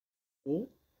All.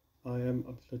 I am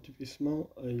Abdul-Lateef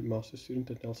Ismail, a master's student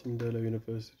at Nelson Mandela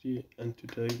University, and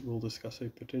today we'll discuss a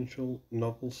potential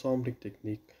novel sampling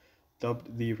technique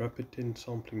dubbed the RapidTen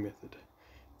sampling method.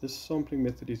 This sampling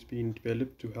method is being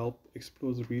developed to help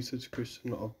explore the research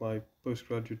question of my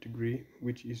postgraduate degree,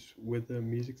 which is whether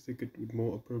music thicket would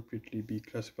more appropriately be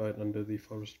classified under the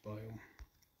forest biome.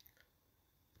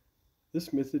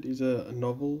 This method is a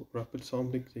novel rapid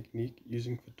sampling technique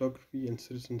using photography and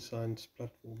citizen science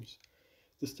platforms.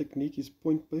 This technique is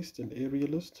point-based and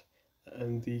aerialist,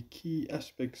 and the key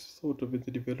aspects thought of in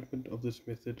the development of this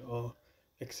method are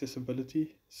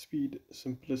accessibility, speed,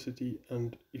 simplicity,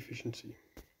 and efficiency.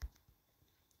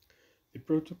 The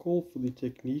protocol for the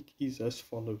technique is as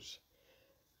follows.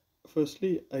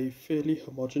 Firstly, a fairly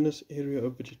homogeneous area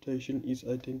of vegetation is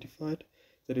identified,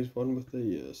 that is one with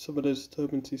a similar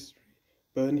disturbance history,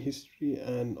 burn history,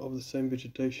 and of the same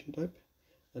vegetation type,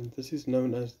 and this is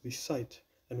known as the site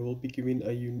and will be given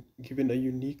a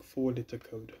unique 4-letter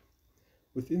code.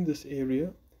 Within this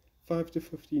area, 5 to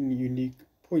 15 unique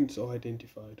points are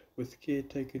identified, with care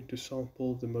taken to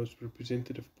sample the most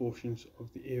representative portions of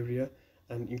the area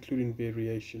and including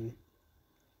variation.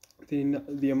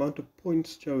 The amount of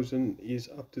points chosen is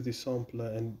up to the sampler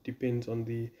and depends on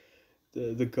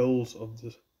the goals of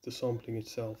the sampling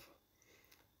itself.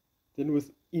 Then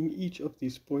within each of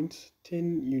these points,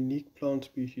 10 unique plant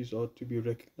species are to be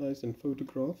recognized and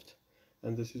photographed,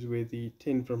 and this is where the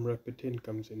 10 from RapidTen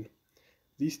comes in.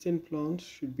 These 10 plants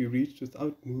should be reached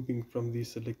without moving from the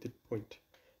selected point,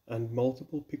 and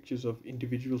multiple pictures of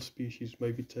individual species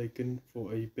may be taken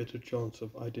for a better chance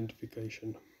of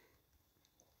identification.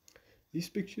 These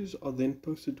pictures are then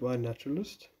posted by a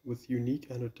naturalist with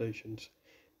unique annotations.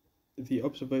 The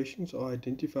observations are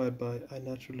identified by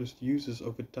iNaturalist users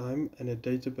over time, and a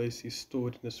database is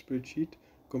stored in a spreadsheet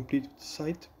complete with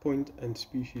site, point, and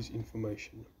species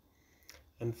information.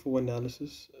 And for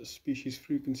analysis, species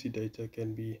frequency data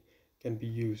can be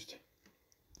used.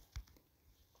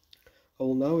 I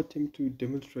will now attempt to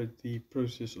demonstrate the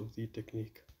process of the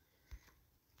technique.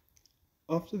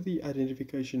 After the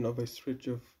identification of a stretch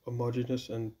of homogeneous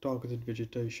and targeted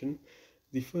vegetation,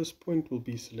 the first point will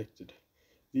be selected.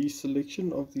 The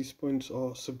selection of these points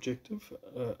are subjective.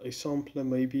 A sampler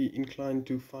may be inclined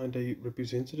to find a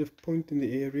representative point in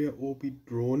the area or be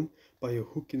drawn by a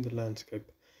hook in the landscape.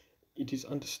 It is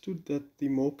understood that the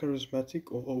more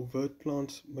charismatic or overt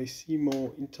plants may seem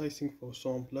more enticing for a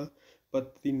sampler,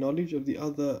 but the knowledge of the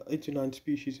other 8 to 9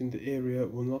 species in the area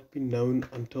will not be known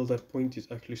until that point is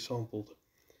actually sampled.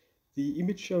 The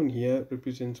image shown here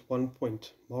represents one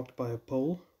point marked by a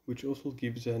pole, which also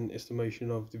gives an estimation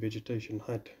of the vegetation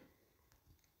height.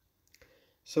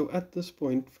 So at this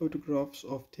point, photographs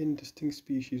of 10 distinct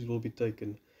species will be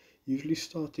taken, usually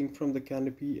starting from the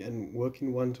canopy and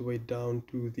working one's way down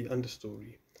to the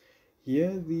understory.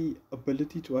 Here, the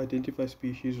ability to identify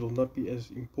species will not be as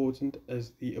important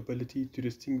as the ability to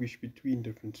distinguish between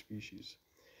different species.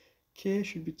 Care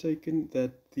should be taken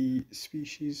that the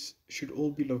species should all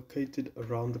be located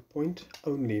around the point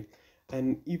only,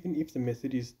 and even if the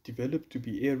method is developed to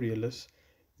be aerialist,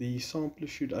 the sampler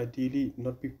should ideally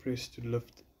not be pressed to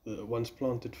lift one's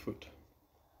planted foot.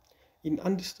 In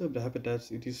undisturbed habitats,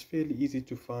 it is fairly easy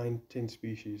to find 10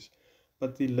 species,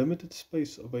 but the limited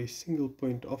space of a single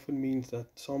point often means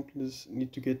that samplers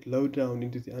need to get low down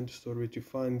into the understory to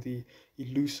find the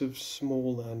elusive,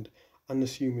 small, and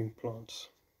unassuming plants.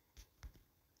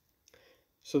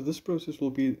 So this process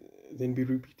will then be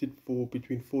repeated for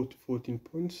between 4 to 14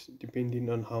 points, depending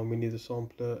on how many the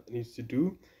sampler needs to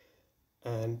do,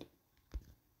 and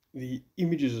the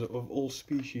images of all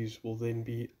species will then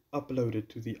be uploaded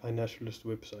to the iNaturalist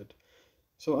website.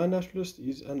 So iNaturalist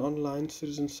is an online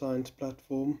citizen science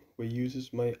platform where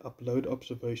users may upload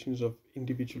observations of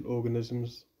individual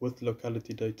organisms with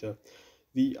locality data.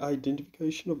 The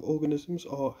identification of organisms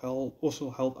are also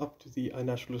held up to the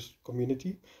iNaturalist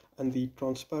community, and the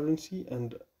transparency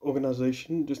and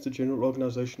organization, just the general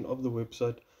organization of the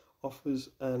website, offers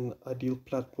an ideal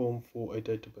platform for a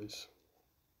database.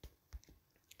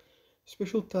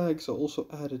 Special tags are also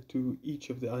added to each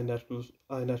of the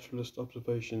iNaturalist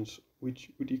observations,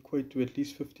 which would equate to at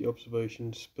least 50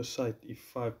 observations per site if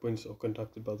 5 points are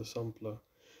conducted by the sampler.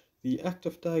 The act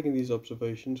of tagging these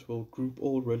observations will group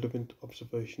all relevant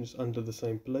observations under the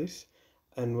same place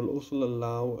and will also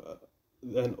allow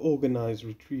an organized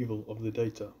retrieval of the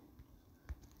data.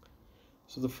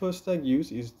 So the first tag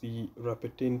used is the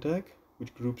RapidTen tag,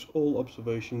 which groups all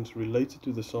observations related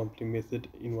to the sampling method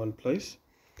in one place.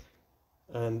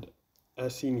 And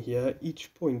as seen here,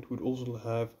 each point would also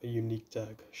have a unique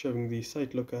tag showing the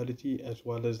site locality as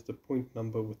well as the point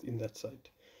number within that site.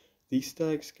 These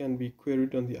tags can be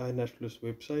queried on the iNaturalist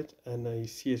website, and a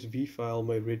CSV file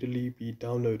may readily be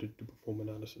downloaded to perform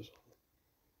analysis on.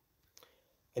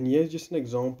 And here's just an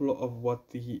example of what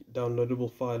the downloadable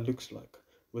file looks like,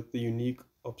 with the unique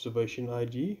observation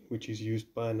ID, which is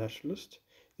used by a naturalist,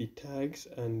 the tags,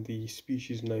 and the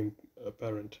species name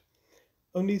parent.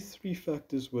 Only 3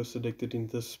 factors were selected in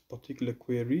this particular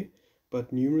query,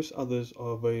 but numerous others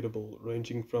are available,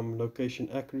 ranging from location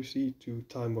accuracy to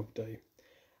time of day.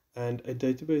 And a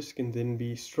database can then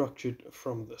be structured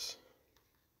from this.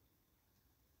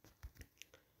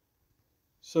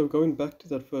 So going back to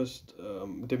that first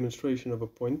demonstration of a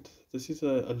point, this is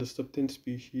a list of 10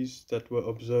 species that were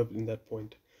observed in that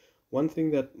point. One thing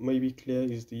that may be clear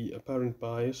is the apparent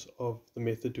bias of the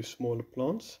method to smaller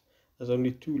plants, as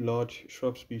only 2 large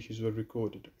shrub species were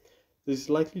recorded. This is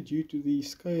likely due to the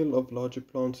scale of larger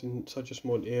plants in such a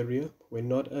small area, where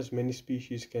not as many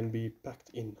species can be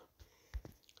packed in.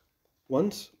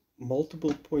 Once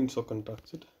multiple points are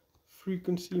conducted,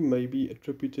 frequency may be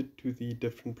attributed to the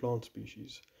different plant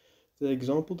species. The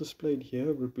example displayed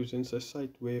here represents a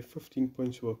site where 15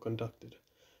 points were conducted.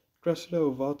 Crassula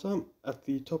ovata at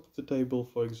the top of the table,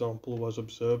 for example, was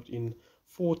observed in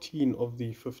 14 of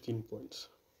the 15 points.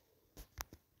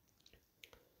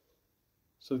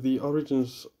 So the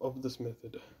origins of this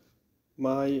method.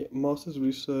 My master's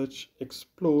research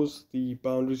explores the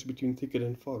boundaries between thicket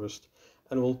and forest,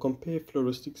 and will compare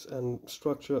floristics and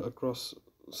structure across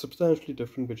substantially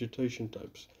different vegetation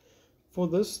types. For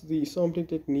this, the sampling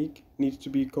technique needs to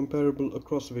be comparable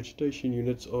across vegetation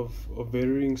units of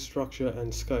varying structure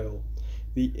and scale.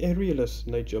 The arealist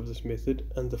nature of this method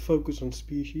and the focus on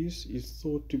species is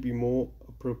thought to be more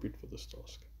appropriate for this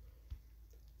task.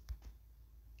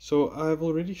 So I've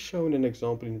already shown an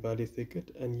example in Valley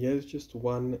Thicket, and here's just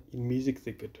one in Mesic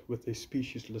Thicket with a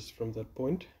species list from that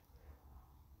point.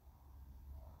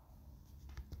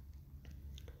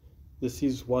 This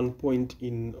is one point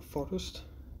in forest.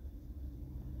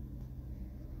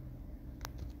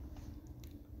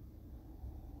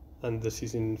 And this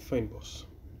is in fynbos.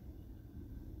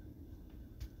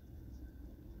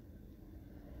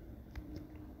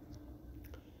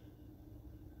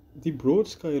 The broad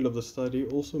scale of the study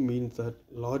also means that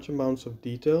large amounts of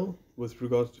detail with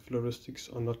regards to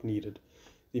floristics are not needed.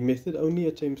 The method only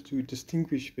attempts to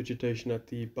distinguish vegetation at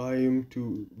the biome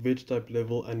to veg type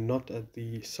level and not at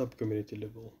the subcommunity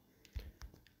level.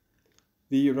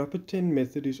 The RapidTen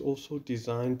method is also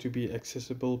designed to be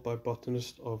accessible by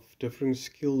botanists of differing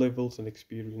skill levels and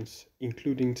experience,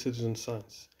 including citizen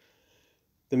science.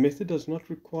 The method does not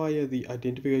require the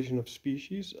identification of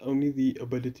species, only the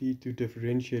ability to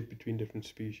differentiate between different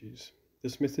species.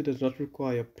 This method does not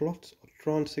require plots or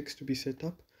transects to be set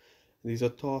up. These are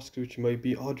tasks which may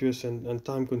be arduous and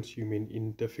time-consuming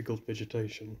in difficult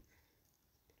vegetation.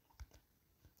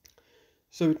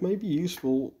 So it may be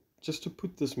useful just to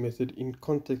put this method in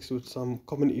context with some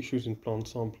common issues in plant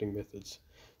sampling methods.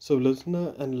 So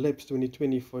Lisner and Leps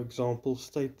 2020, for example,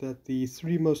 state that the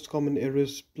 3 most common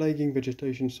errors plaguing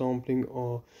vegetation sampling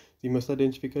are the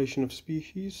misidentification of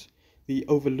species, the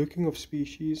overlooking of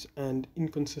species, and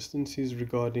inconsistencies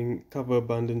regarding cover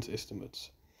abundance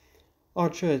estimates.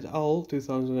 Archer et al.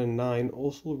 2009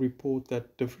 also report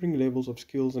that differing levels of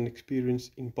skills and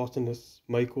experience in botanists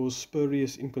may cause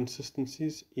spurious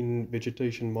inconsistencies in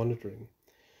vegetation monitoring.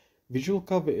 Visual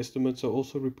cover estimates are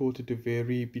also reported to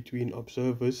vary between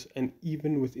observers and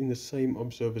even within the same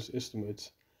observer's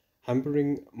estimates,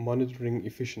 hampering monitoring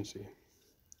efficiency.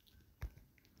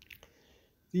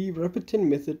 The RapidTen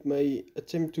method may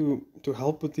attempt to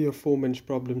help with the aforementioned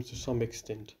problems to some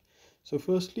extent. So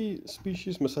firstly,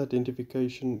 species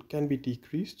misidentification can be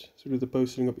decreased through the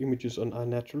posting of images on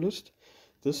iNaturalist.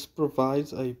 This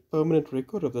provides a permanent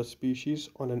record of that species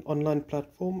on an online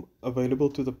platform available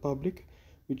to the public,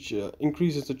 which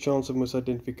increases the chance of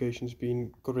misidentifications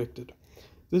being corrected.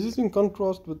 This is in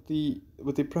contrast with the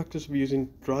practice of using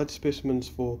dried specimens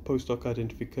for post-hoc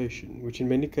identification, which in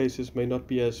many cases may not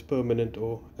be as permanent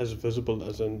or as visible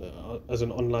as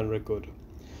an online record.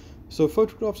 So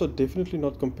photographs are definitely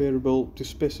not comparable to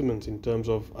specimens in terms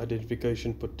of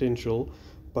identification potential,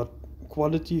 but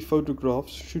quality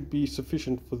photographs should be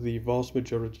sufficient for the vast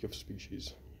majority of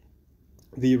species.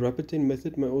 The RapidTen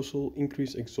method may also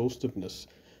increase exhaustiveness,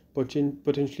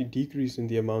 potentially decreasing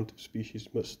the amount of species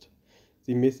missed.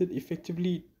 The method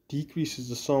effectively decreases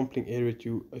the sampling area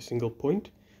to a single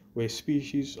point, where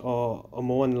species are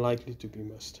more unlikely to be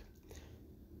missed.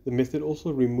 The method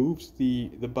also removes the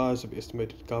bias of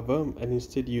estimated cover and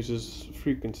instead uses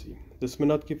frequency. This may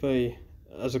not give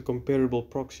as a comparable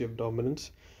proxy of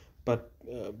dominance, but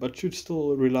should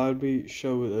still reliably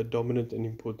show a dominant and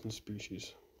important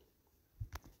species.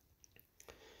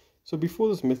 So before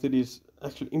this method is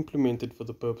actually implemented for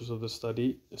the purpose of the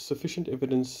study, sufficient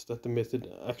evidence that the method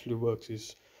actually works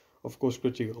is of course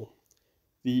critical.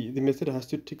 The method has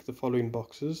to tick the following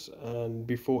boxes and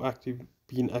before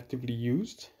being actively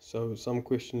used. So some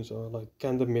questions are like,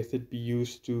 can the method be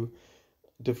used to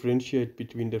differentiate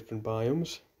between different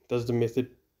biomes? Does the method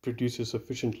produce a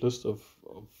sufficient list of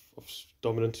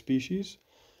dominant species?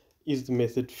 Is the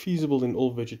method feasible in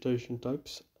all vegetation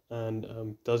types?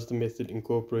 And does the method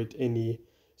incorporate any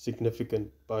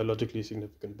biologically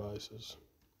significant biases?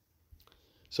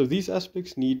 So these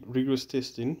aspects need rigorous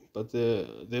testing, but there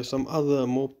are some other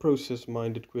more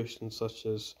process-minded questions such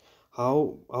as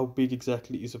how big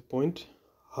exactly is a point?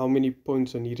 How many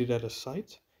points are needed at a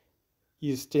site?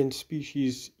 Is 10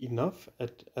 species enough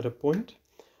at a point?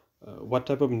 What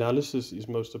type of analysis is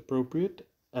most appropriate?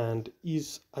 And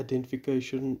is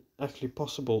identification actually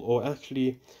possible or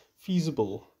actually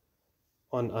feasible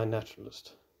on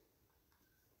iNaturalist?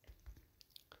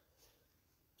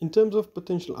 In terms of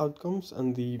potential outcomes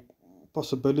and the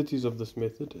possibilities of this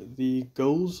method, the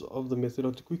goals of the method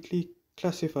are to quickly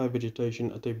classify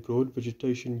vegetation at a broad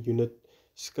vegetation unit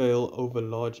scale over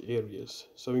large areas.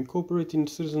 So incorporating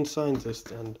citizen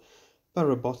scientists and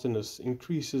parabotanists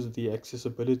increases the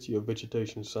accessibility of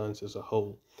vegetation science as a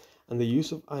whole, and the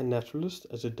use of iNaturalist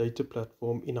as a data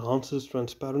platform enhances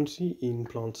transparency in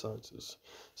plant sciences.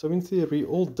 So in theory,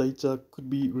 all data could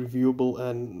be reviewable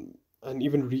and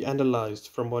even reanalyzed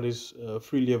from what is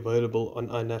freely available on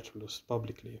iNaturalist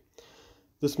publicly.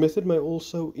 This method may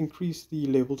also increase the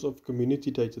levels of community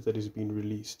data that is being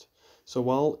released. So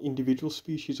while individual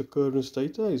species occurrence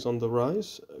data is on the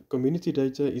rise, community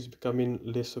data is becoming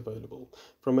less available.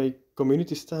 From a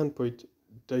community standpoint,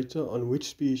 data on which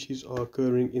species are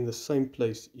occurring in the same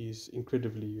place is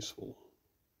incredibly useful.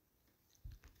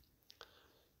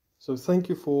 So thank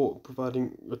you for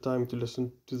providing your time to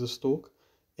listen to this talk.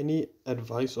 Any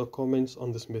advice or comments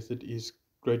on this method is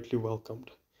greatly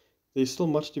welcomed. There is still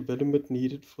much development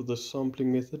needed for the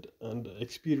sampling method, and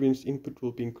experienced input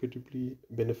will be incredibly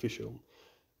beneficial.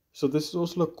 So this is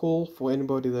also a call for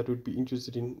anybody that would be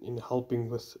interested in helping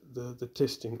with the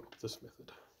testing of this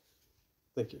method.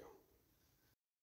 Thank you.